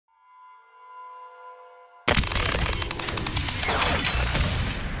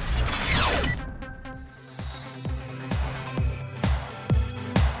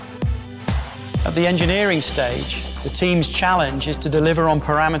At the engineering stage, the team's challenge is to deliver on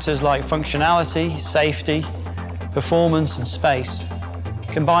parameters like functionality, safety, performance and space,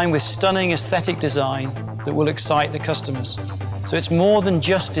 combined with stunning aesthetic design that will excite the customers. So it's more than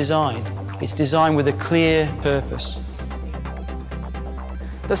just design, it's design with a clear purpose.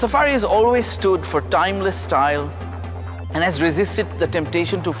 The Safari has always stood for timeless style and has resisted the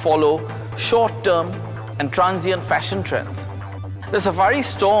temptation to follow short-term and transient fashion trends. The Safari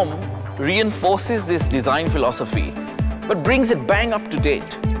Storm reinforces this design philosophy, but brings it bang up to date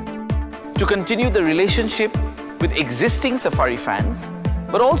to continue the relationship with existing Safari fans,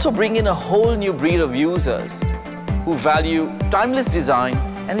 but also bring in a whole new breed of users who value timeless design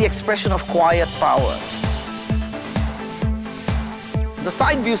and the expression of quiet power. The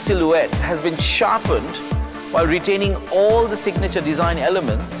side view silhouette has been sharpened while retaining all the signature design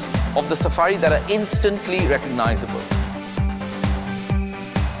elements of the Safari that are instantly recognizable.